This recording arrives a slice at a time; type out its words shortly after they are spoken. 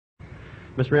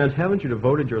Miss Rand, haven't you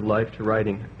devoted your life to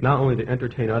writing, not only to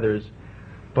entertain others,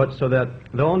 but so that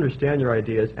they'll understand your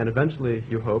ideas and eventually,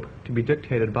 you hope, to be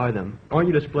dictated by them? Aren't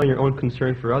you displaying your own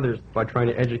concern for others by trying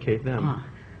to educate them?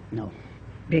 No,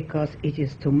 because it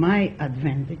is to my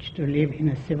advantage to live in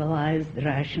a civilized,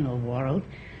 rational world,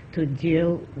 to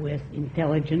deal with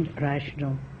intelligent,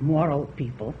 rational, moral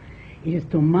people. It is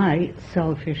to my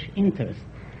selfish interest.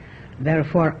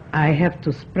 Therefore, I have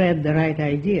to spread the right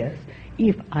ideas,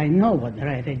 if I know what the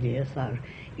right ideas are,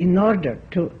 in order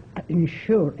to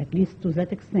ensure, at least to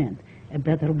that extent, a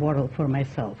better world for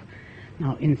myself.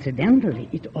 Now, incidentally,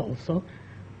 it also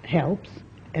helps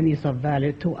and is of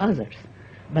value to others,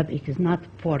 but it is not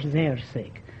for their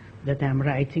sake that I'm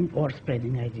writing or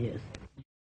spreading ideas.